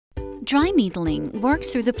Dry needling works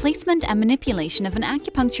through the placement and manipulation of an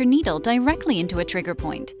acupuncture needle directly into a trigger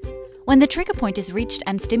point. When the trigger point is reached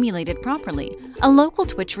and stimulated properly, a local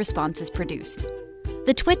twitch response is produced.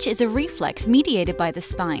 The twitch is a reflex mediated by the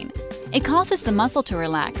spine. It causes the muscle to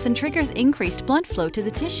relax and triggers increased blood flow to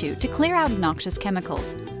the tissue to clear out noxious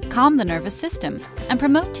chemicals, calm the nervous system, and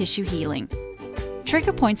promote tissue healing.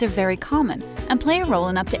 Trigger points are very common and play a role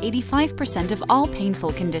in up to 85% of all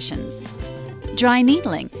painful conditions. Dry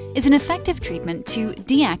needling is an effective treatment to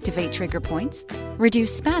deactivate trigger points,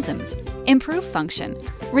 reduce spasms, improve function,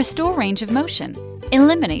 restore range of motion,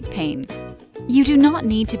 eliminate pain. You do not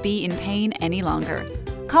need to be in pain any longer.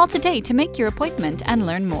 Call today to make your appointment and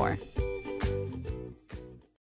learn more.